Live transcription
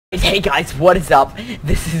Hey guys, what is up?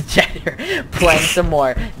 This is Jenner playing some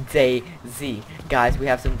more DayZ. Guys, we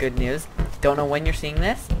have some good news. Don't know when you're seeing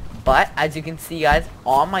this, but as you can see guys,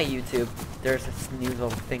 on my YouTube, there's this new little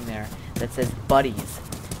thing there that says buddies.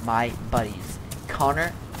 My buddies.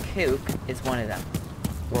 Connor Kook is one of them.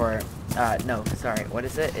 Or, no, sorry, what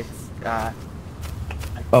is it? It's,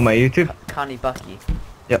 oh, my YouTube? ConnieBucky.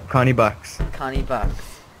 Yep, ConnieBucks.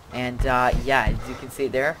 ConnieBucks. And, yeah, as you can see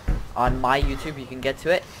there, on my YouTube, you can get to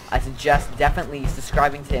it. I suggest definitely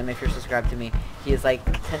subscribing to him if you're subscribed to me. He is like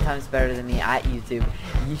 10 times better than me at YouTube.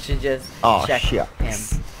 You should just check him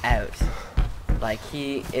out. Like,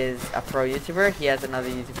 he is a pro YouTuber. He has another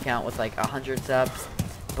YouTube account with like 100 subs.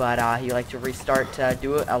 But he likes to restart to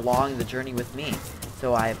do it along the journey with me.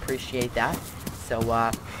 So I appreciate that. So,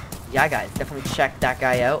 yeah guys, definitely check that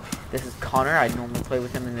guy out. This is Connor. I normally play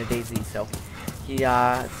with him in the DayZ. So he is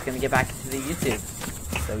going to get back into the YouTube.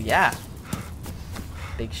 So yeah,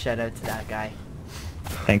 big shout out to that guy.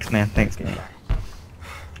 Thanks, man. Thanks, man.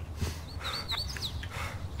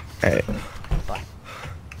 Alright. But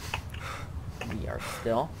we are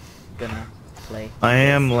still gonna play. I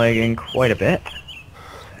am lagging quite a bit.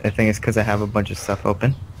 I think it's because I have a bunch of stuff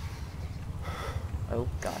open. Oh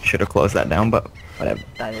god. Should have closed that down, but whatever.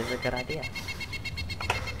 That is a good idea.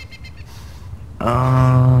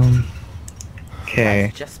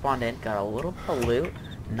 Okay. Just spawned in, got a little bit of loot.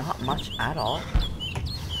 Not much at all.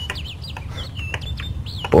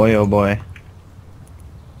 Boy, oh boy.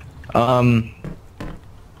 Okay,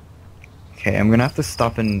 I'm gonna have to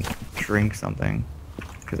stop and drink something.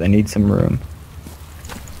 Because I need some room.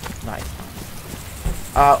 Nice.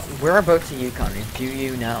 Whereabouts are you, Connor? Do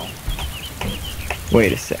you know?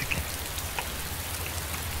 Wait a sec.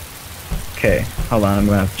 Okay, hold on, I'm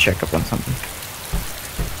gonna have to check up on something.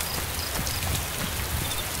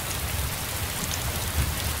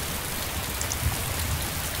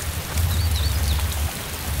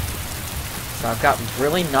 So I've got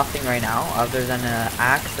really nothing right now other than an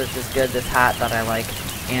axe that's just good, this hat that I like,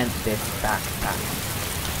 and this backpack.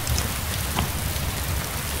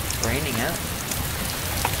 It's raining out.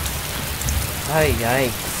 Oh,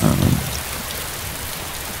 yikes.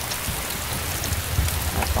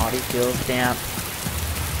 My body feels damp.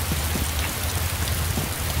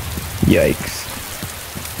 Yikes.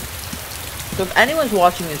 So if anyone's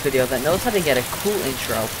watching this video that knows how to get a cool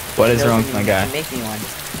intro, What is wrong with my guy? Make me one.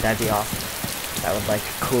 That'd be awesome. I would like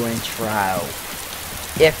a cool intro.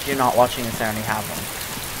 If you're not watching this, I already have one.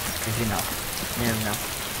 Because you never know.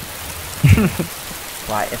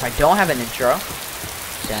 But if I don't have an intro,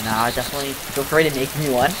 then definitely feel free to make me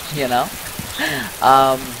one, you know.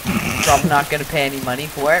 Probably not going to pay any money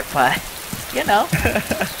for it, but, you know,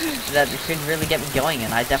 that could really get me going,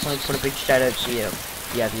 and I definitely put a big shout out to you.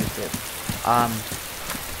 If you have YouTube.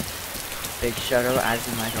 Big shout out as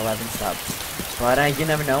in like 11 subs. But you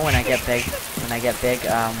never know when I get big. When I get big,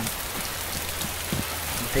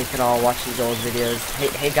 they could all watch these old videos.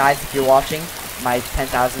 Hey guys, if you're watching my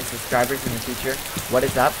 10,000 subscribers in the future, what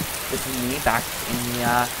is up? This is me back in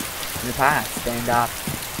the past, and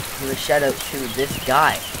give a shout out to this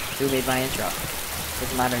guy who made my intro.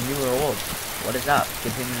 Doesn't matter new or old. What is up?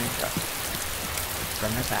 Give him an intro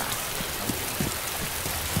from the past.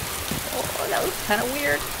 Oh, that was kind of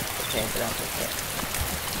weird. Okay, but that's okay.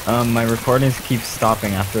 My recordings keep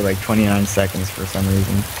stopping after like 29 seconds for some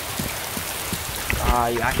reason.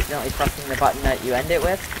 You accidentally pressing the button that you end it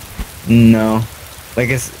with? No. Like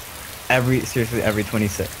it's seriously every 29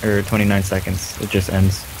 seconds it just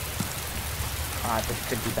ends. This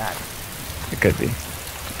could be bad. It could be.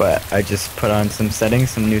 But I just put on some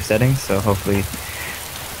new settings, so hopefully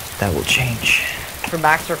that will change. For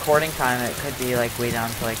max recording time, it could be like way down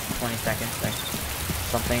to like 20 seconds, like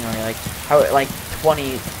something, or like how like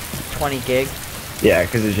 20 gig. Yeah,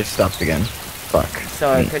 because it just stops again. Fuck.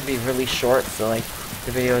 So it could be really short. So like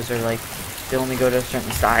the videos are like they only go to a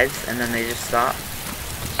certain size and then they just stop.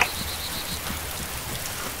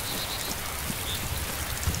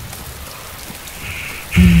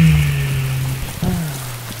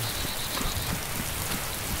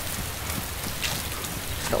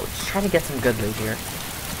 So let's try to get some good loot here.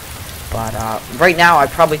 But right now I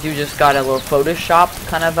probably just got a little Photoshop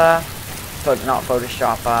kind of not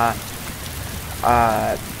Photoshop,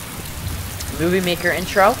 movie maker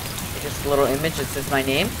intro. Just a little image that says my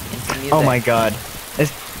name and some music. Oh my god.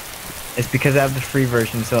 It's because I have the free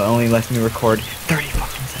version, so it only lets me record 30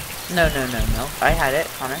 fucking seconds. No. I had it,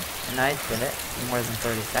 Connor, and I did it in more than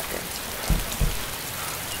 30 seconds.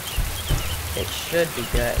 It should be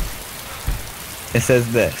good. It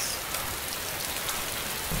says this.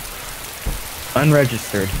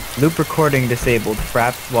 Unregistered. Loop recording disabled.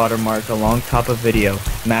 Frapped watermark along top of video.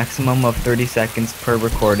 Maximum of 30 seconds per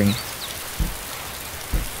recording.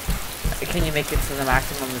 Can you make it so the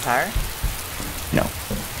maximum is higher? No.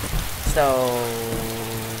 So,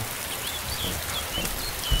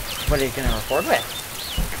 what are you gonna record with?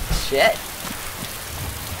 Shit.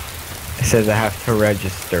 It says I have to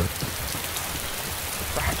register.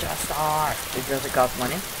 Register. Does it cost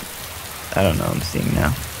money? I don't know, I'm seeing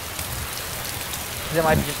now. It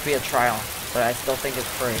might just be a trial, but I still think it's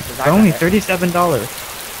free. It's only $37.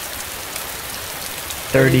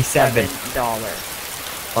 $37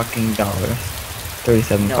 fucking dollars.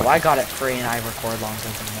 37 No, bucks. I got it free and I record longer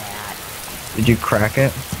than that. Did you crack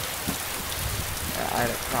it? I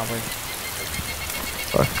probably.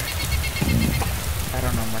 Fuck. I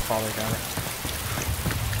don't know, my father got it.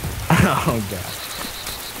 Oh god.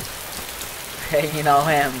 Hey, you know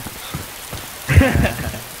him.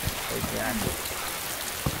 Exactly.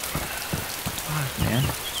 Fuck, man.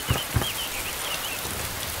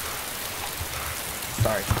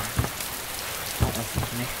 Sorry, Connor. Don't listen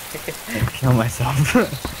to me. Kill myself.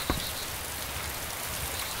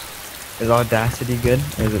 Is Audacity good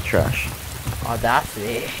or is it trash?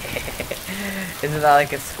 Audacity. Isn't that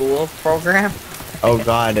like a school program? Oh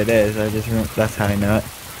god, it is. I just that's how I know it.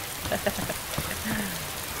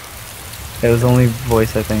 It was only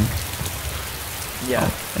voice, I think. Yeah.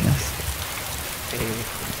 Oh goodness.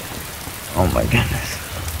 Oh my goodness.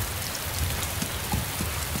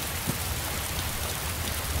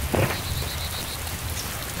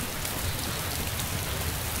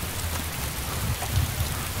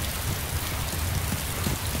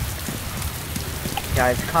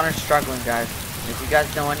 Guys, Connor's struggling, guys. If you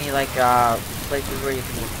guys know any like places where you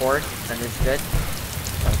can record that is good,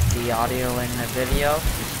 like the audio and the video,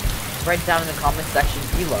 just write it down in the comment section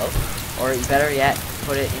below, or better yet,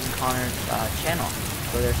 put it in Connor's channel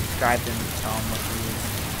so they're subscribed and tell them what to use.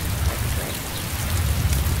 That's great.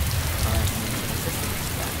 Connor can use assistance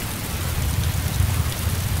to that.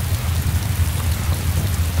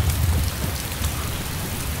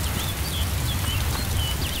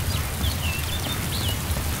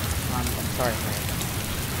 I'm sorry for it.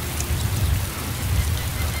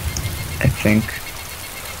 I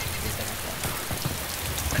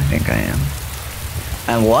think I am.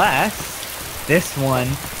 Unless this one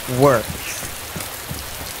works.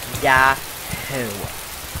 Yahoo.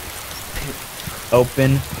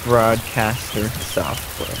 Open broadcaster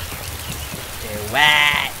software. Do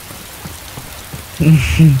it.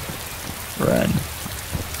 Run.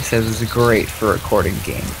 It says it's great for recording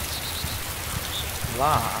games.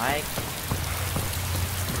 Like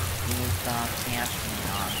these cash me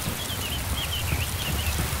on.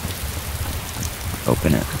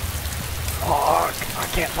 Open it. Fuck, I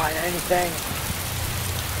can't find anything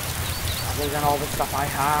other than all the stuff I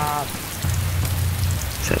have.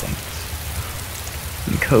 Settings.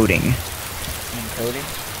 Encoding. Encoding?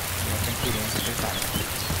 No computing.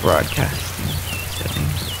 Broadcasting.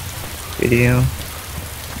 Settings. Video.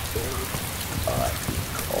 God.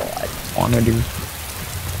 Wanna do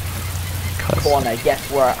custom. Corner, guess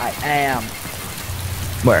where I am.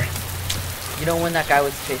 Where? You know when that guy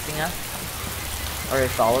was chasing us? Or he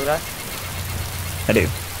followed us? I do.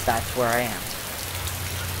 That's where I am.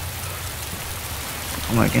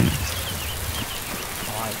 Oh my goodness.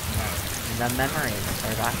 Oh, I know. The memories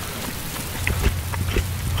are back.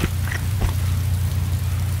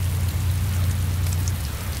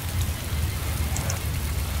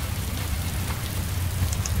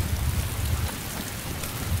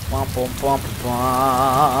 Bum, bum, bum,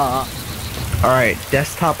 bum. Alright,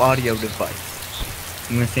 desktop audio device.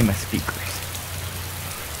 I'm gonna say my speakers.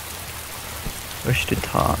 Push to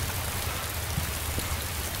talk.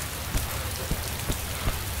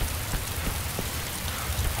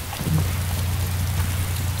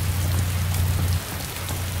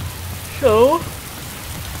 So,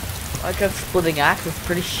 I guess splitting axe is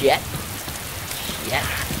pretty shit. Shit.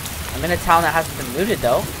 I'm in a town that hasn't been looted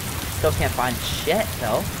though. Still can't find shit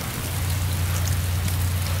though.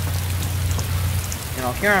 You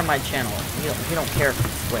know, here on my channel, you don't care if you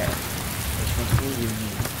swear, which makes me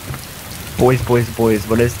unique. Boys,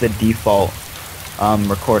 what is the default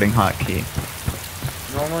recording hotkey?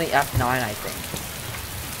 Normally F9, I think.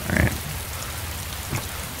 Alright.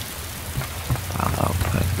 File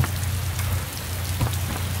output.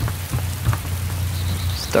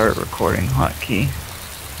 Start recording hotkey.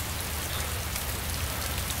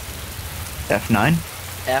 F9?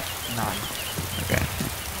 F9 Okay.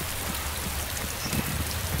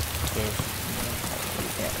 is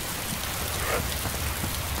it.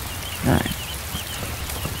 9.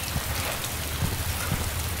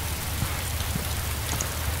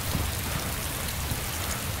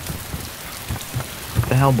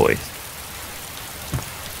 Hellboys.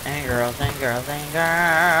 And girls and girls and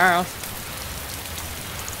girls.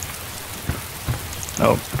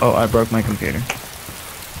 Oh, I broke my computer.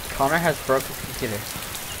 Connor has broke his computer.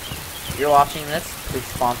 If you're watching this, please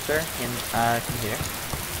sponsor him computer.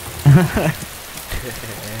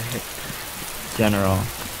 General.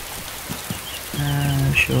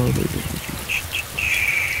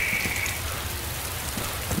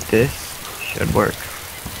 This should work,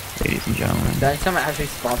 ladies and gentlemen. Then someone actually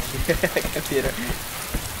sponsored your computer.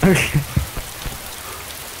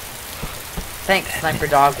 Thanks, Sniper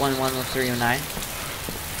Dog 111309,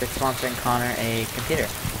 for sponsoring Connor a computer.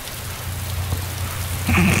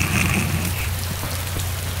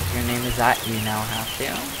 If your name is that, you now have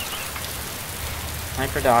to.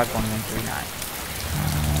 Sniper Dog 1139.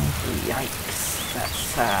 Yikes. That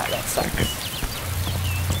sucks.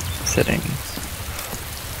 Settings.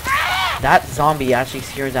 That zombie actually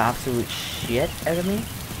scared the absolute shit out of me.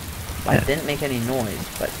 I didn't make any noise,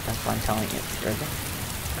 but that's why I'm telling you it scared me.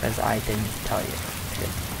 Because I didn't tell you to.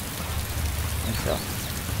 And so.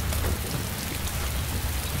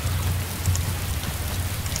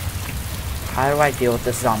 How do I deal with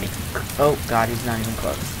this zombie? Oh god, he's not even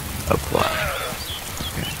close. Apply.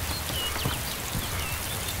 Okay.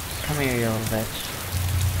 Come here, you little bitch.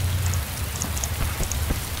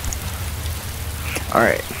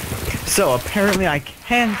 Alright. So apparently I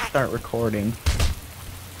can start recording.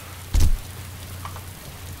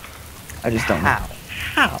 I just don't know.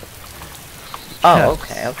 How? Oh,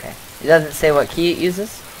 okay. It doesn't say what key it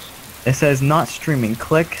uses? It says not streaming.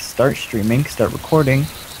 Click start streaming, start recording,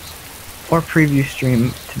 or preview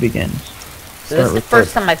stream to begin. So this is the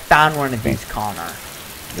first time I found one of these, Connor.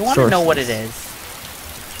 You want to know what it is?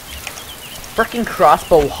 Frickin'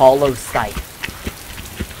 crossbow hollow sight.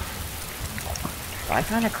 If I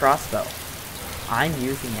find a crossbow, I'm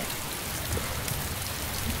using it.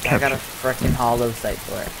 I got a frickin' hollow sight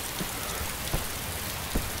for it.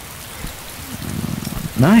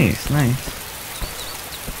 Nice. Yeah.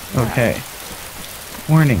 Okay.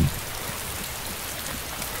 Warning.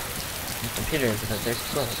 My computer is about to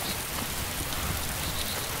explode.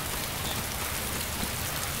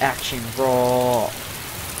 Action roll.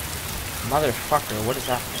 Motherfucker, what is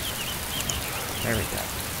that? There we go.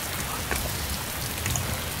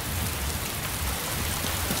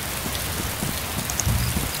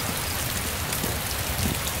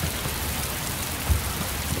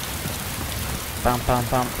 Bum bum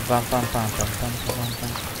bum bum bum bum bum bum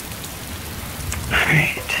bum.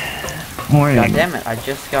 Alright. Warning. God damn it, I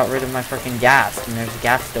just got rid of my freaking gas, and there's a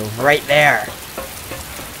gas stove right there.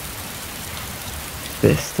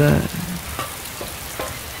 Vista.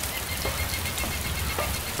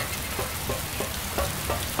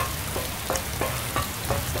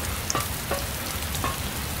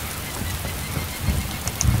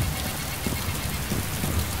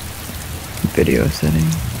 Video setting.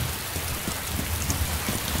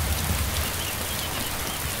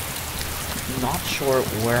 Not sure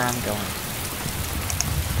where I'm going.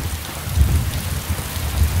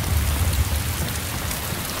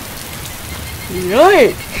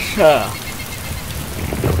 Yikes!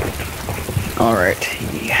 Alright.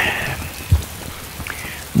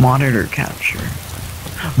 Monitor capture.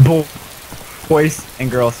 Boys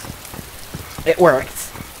and girls. It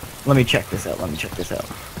works. Let me check this out.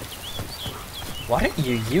 What are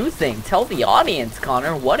you using? Tell the audience,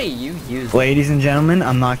 Connor. What are you using? Ladies and gentlemen,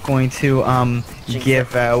 I'm not going to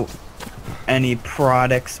give out any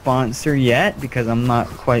product sponsor yet because I'm not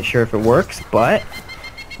quite sure if it works, but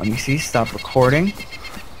let me see. Stop recording.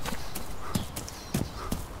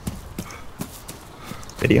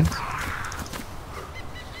 Video.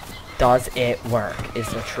 Does it work? Is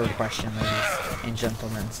the true question, ladies and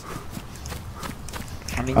gentlemen.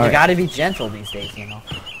 I mean, you gotta be gentle these days, you know.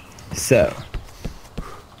 So.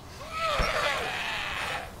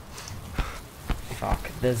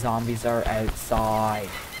 Fuck, the zombies are outside.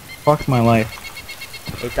 Fuck my life.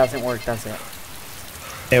 It doesn't work, does it?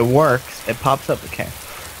 It works. It pops up. Okay.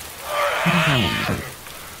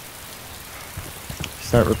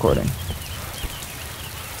 Start recording.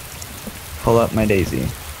 Pull up my DayZ.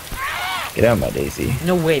 Get out my DayZ.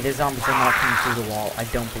 No way, the zombies are not coming through the wall. I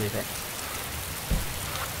don't believe it.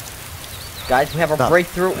 Guys, we have a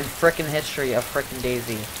breakthrough in frickin' history of frickin'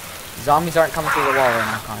 DayZ. Zombies aren't coming through the wall right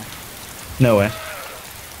now, Connor. No way.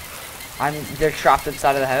 They're trapped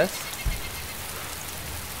inside of the house.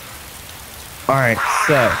 Alright,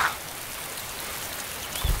 so.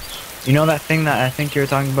 You know that thing that I think you were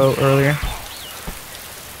talking about earlier?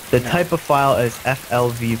 The type of file is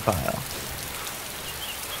FLV file.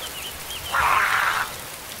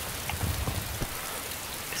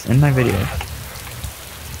 It's in my video.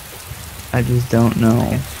 I just don't I know.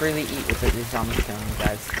 can freely eat with these zombies killing me,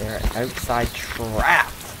 guys. They're outside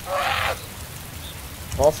trapped.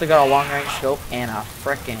 I've also got a long range scope and a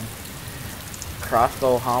frickin'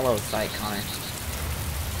 crossbow hollow sight, Connor.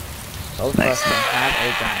 Both of us can have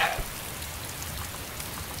a gun.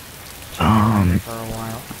 For a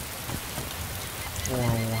while.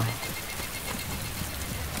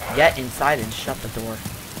 Get inside and shut the door.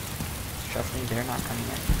 Trust me, they're not coming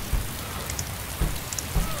in.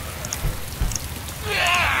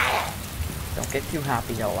 Don't get too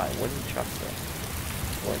happy though, I wouldn't trust it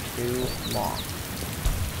for too long.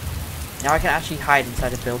 Now I can actually hide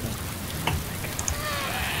inside a building.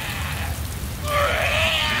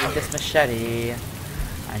 I need this machete.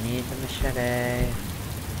 I need the machete.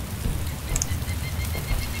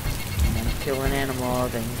 I'm gonna kill an animal,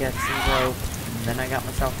 then get some rope, and then I got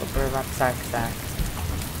myself a burlap sack.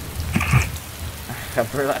 A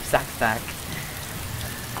burlap sack.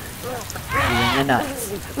 You in the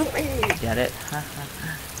nuts. Get it?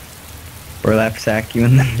 Burlap sack you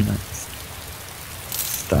in the nuts.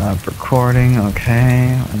 Stop recording,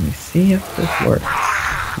 okay. Let me see if this works.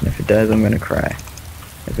 And if it does, I'm gonna cry.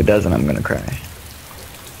 If it doesn't, I'm gonna cry.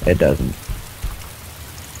 It doesn't.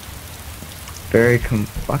 Very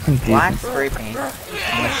fucking decent. Black spray paint.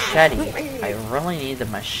 Machete. I really need the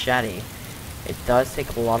machete. It does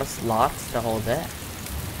take a lot of slots to hold it.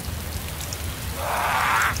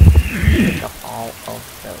 All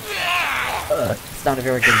of those. It's not a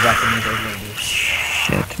very good weapon either, ladies.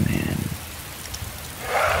 Shit, man.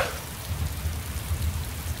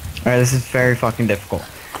 Alright, this is very fucking difficult.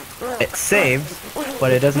 It saves,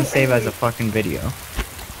 but it doesn't save as a fucking video.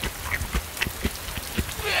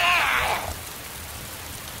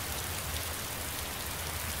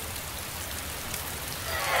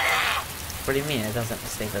 What do you mean it doesn't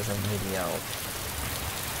save as a video?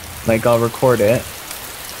 Like, I'll record it.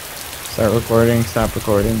 Start recording, stop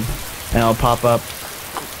recording. And I'll pop up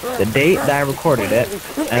the date that I recorded it,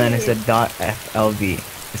 and then it's a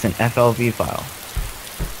 .flv. It's an FLV file.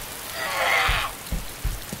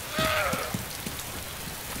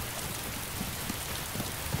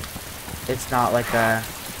 It's not like a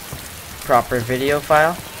proper video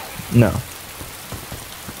file? No.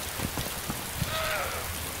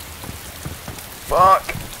 Fuck!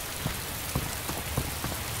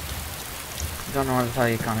 Don't know what to tell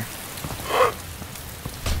you, Connor.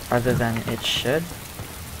 Other than it should.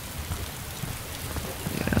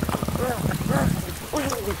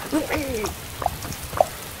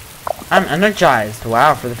 I'm energized.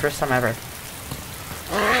 Wow, for the first time ever.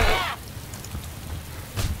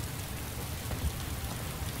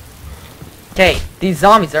 Okay, these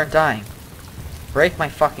zombies aren't dying. Break my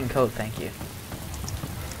fucking code, thank you.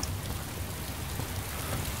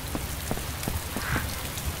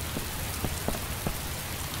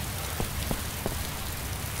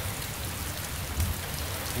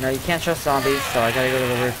 No, you can't trust zombies, so I gotta go to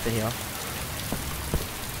the roof to heal.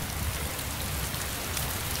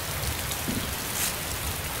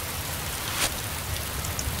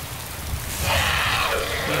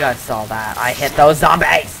 You guys saw that. I hit those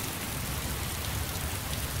zombies!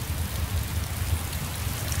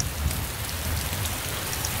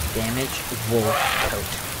 Damage wolf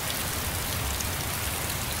coat.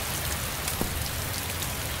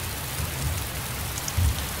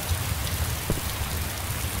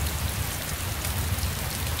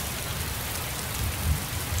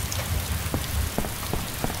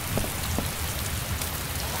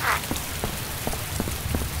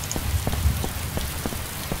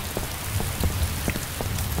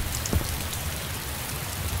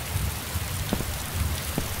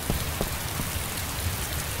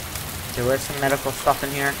 There is some medical stuff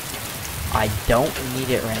in here. I don't need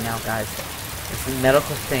it right now, guys. There's some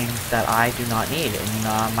medical things that I do not need in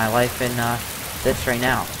my life in this right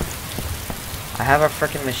now. I have a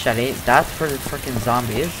freaking machete. That's for the freaking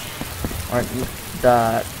zombies. Or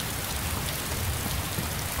the...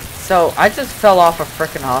 So, I just fell off a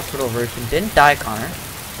freaking hospital roof and didn't die, Connor.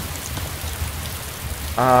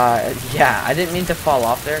 Yeah, I didn't mean to fall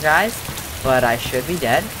off there, guys. But I should be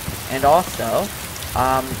dead. And also,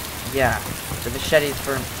 yeah, the machetes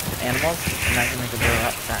for animals, and I can make a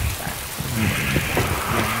burlap sack.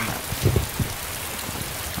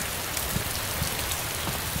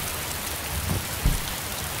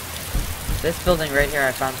 This building right here,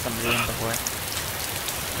 I found somebody in before.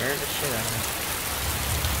 Scared the shit out of me.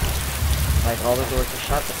 Like, all the doors are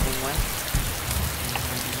shut the same way.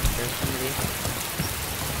 There's somebody.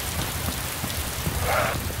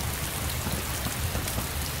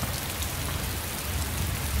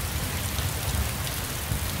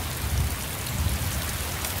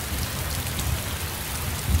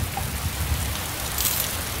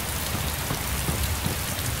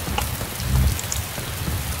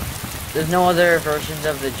 There's no other versions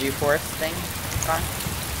of the GeForce thing, Con?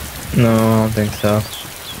 No, I don't think so.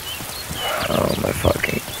 Oh my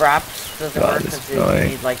fucking. Perhaps doesn't God, work this because you noise.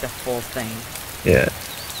 need like the full thing. Yeah.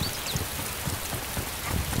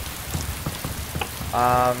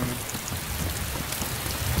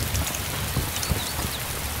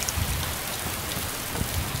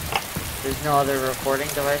 There's no other recording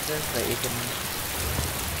devices that you can...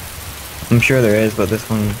 I'm sure there is, but this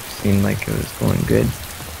one seemed like it was going good.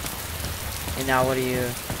 And now what are you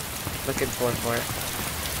looking for it?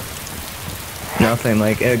 Nothing,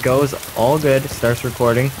 like it goes all good, starts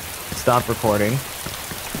recording, stop recording,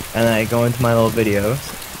 and then I go into my little videos,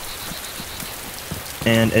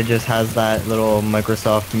 and it just has that little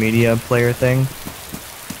Microsoft Media Player thing.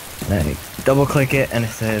 And I double click it and it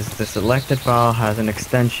says the selected file has an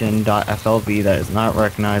extension .flv that is not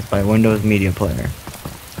recognized by Windows Media Player.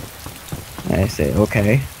 And I say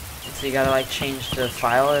okay. So you gotta like change the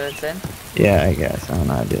file that it's in? Yeah, I guess. I don't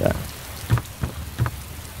know how to do that.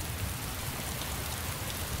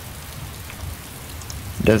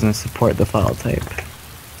 It doesn't support the file type.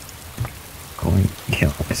 Going to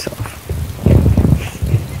kill myself.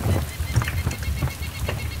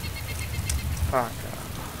 Fuck.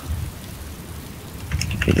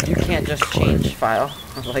 You can't just change file.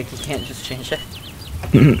 Like you can't just change it.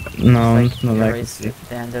 No, Like no, erase the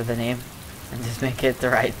end of the name and just make it the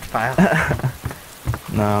right file.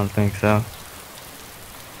 No, I don't think so.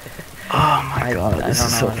 Oh my god, this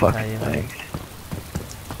is so what to tell fucking you, big.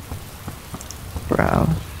 Bro.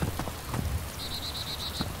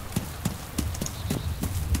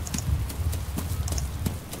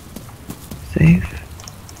 Save.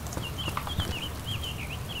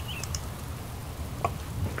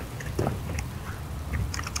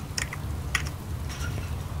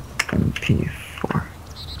 MP4.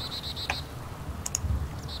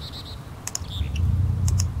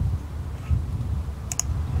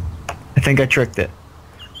 I think I tricked it.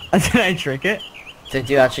 Did I trick it? Did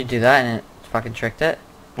you actually do that and it fucking tricked it?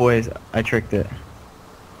 Boys, I tricked it.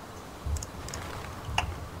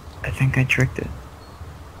 I think I tricked it.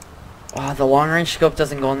 Oh, the long range scope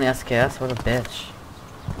doesn't go in the SKS? What a bitch.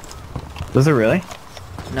 Does it really?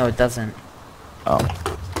 No, it doesn't. Oh.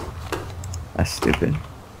 That's stupid.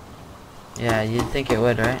 Yeah, you'd think it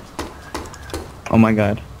would, right? Oh my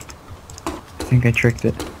god. I think I tricked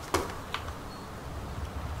it.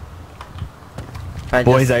 By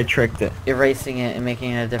Boys, just I tricked it. erasing it and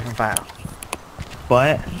making it a different file.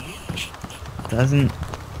 But doesn't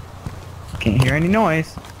can't hear any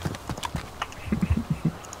noise.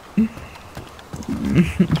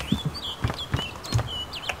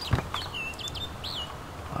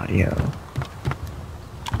 Audio.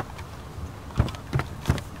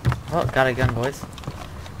 Well, got a gun, boys.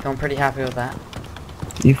 Feeling pretty happy with that.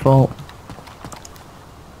 Default.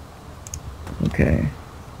 Okay.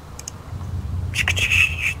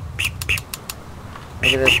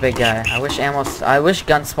 Look at this big guy. I wish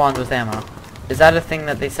gun spawned with ammo. Is that a thing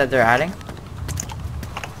that they said they're adding?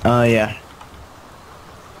 Yeah.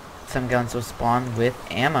 Some guns will spawn with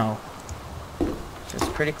ammo. Which is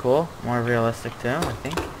pretty cool. More realistic too, I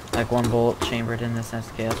think. Like one bullet chambered in this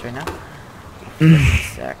SKS right now.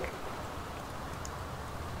 Freaking sick.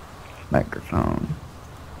 Microphone.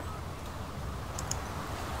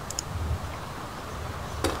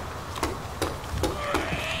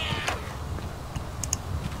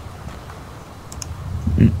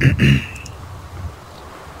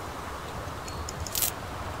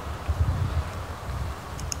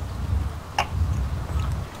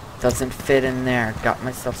 Doesn't fit in there. Got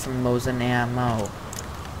myself some Mosin ammo.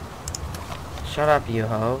 Shut up, you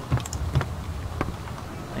ho.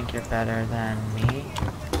 Think you're better than me?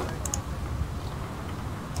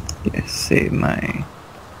 Yes, save my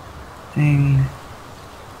thing.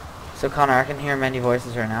 So Connor, I can hear many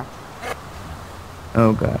voices right now.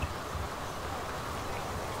 Oh god.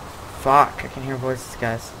 Fuck, I can hear voices,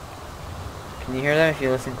 guys. Can you hear them if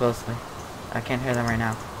you listen closely? I can't hear them right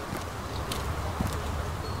now.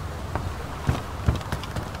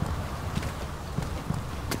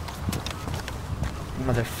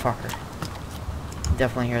 Motherfucker.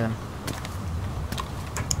 Definitely hear them.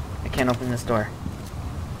 I can't open this door.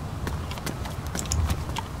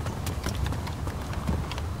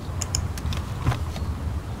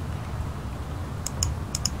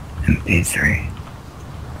 MP3.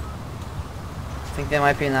 I think they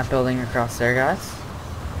might be in that building across there, guys.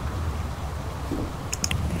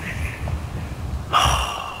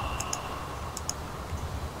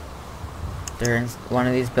 They're in one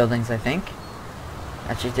of these buildings, I think.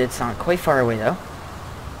 Actually did sound quite far away, though.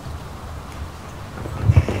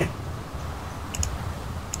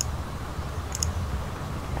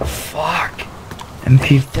 Fuck.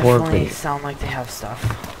 MP4, Definitely please. sound like they have stuff.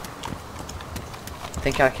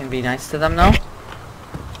 Think I can be nice to them though?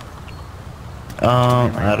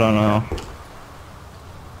 I don't know.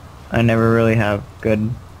 I never really have good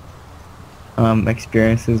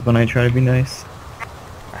experiences when I try to be nice.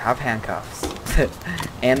 I have handcuffs.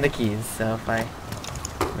 And the keys, so if I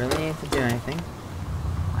really need to do anything,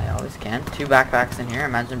 I always can. 2 backpacks in here.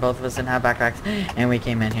 Imagine both of us didn't have backpacks and we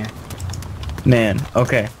came in here. Man,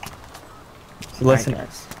 okay. So listen. Alright,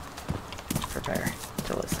 guys. Prepare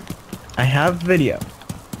to listen. I have video.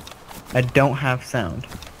 I don't have sound.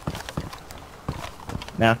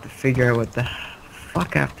 Now I have to figure out what the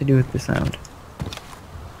fuck I have to do with the sound.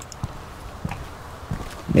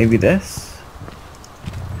 Maybe this?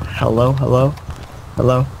 Hello, hello,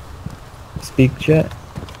 hello. Speak chat.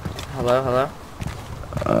 Hello, hello?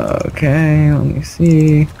 Okay, let me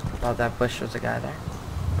see. Thought that bush was a guy there.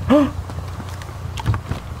 Hello,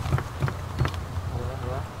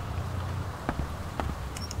 hello?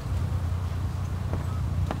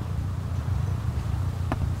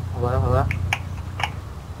 Hello, hello?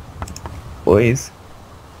 Boys,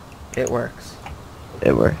 It works.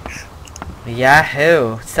 it works.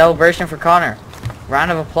 Yahoo! Celebration for Connor.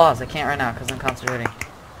 Round of applause. I can't right now because I'm concentrating.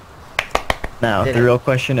 Now, Did the it. real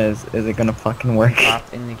question is it gonna fucking work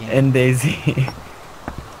Clap in the game. in DayZ?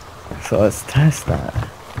 So let's test that.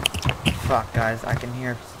 Fuck, guys. I can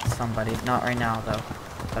hear somebody. Not right now, though.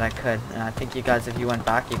 But I could. And I think you guys, if you went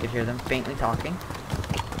back, you could hear them faintly talking.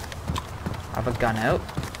 I have a gun out.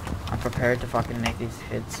 I'm prepared to fucking make these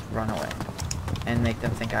kids run away. And make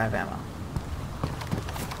them think I have ammo.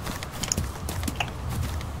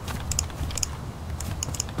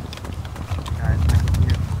 Guys, I can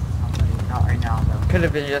hear somebody. Not right now, though. Could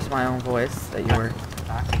have been just my own voice that you were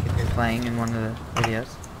playing in one of the videos.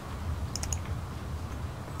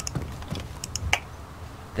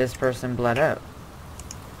 This person bled out.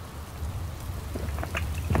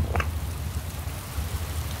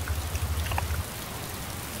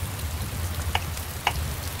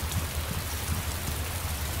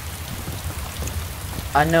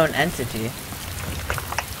 Unknown entity.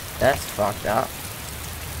 That's fucked up.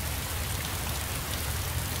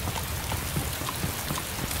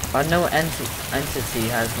 Unknown entity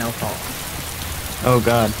has no fault. Oh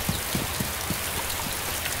god.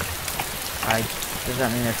 Does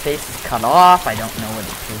that mean their face is cut off? I don't know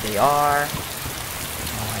who they are.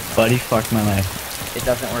 Oh my god. Buddy fucked my life. It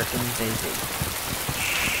doesn't work in DayZ.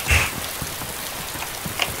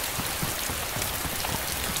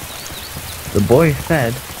 The boy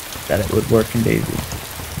said that it would work in DayZ.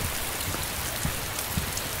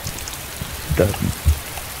 It doesn't.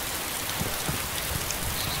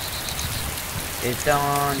 It's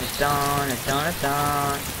on, it's on, it's on, it's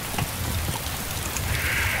on.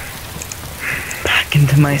 Back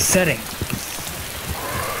into my settings.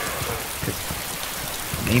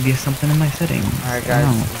 'Cause maybe it's something in my settings. Alright I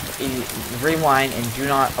don't guys, rewind and do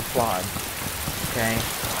not applaud. Okay?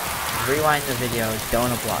 Rewind the video,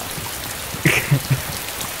 don't applaud.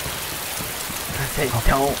 Because it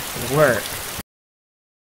don't work.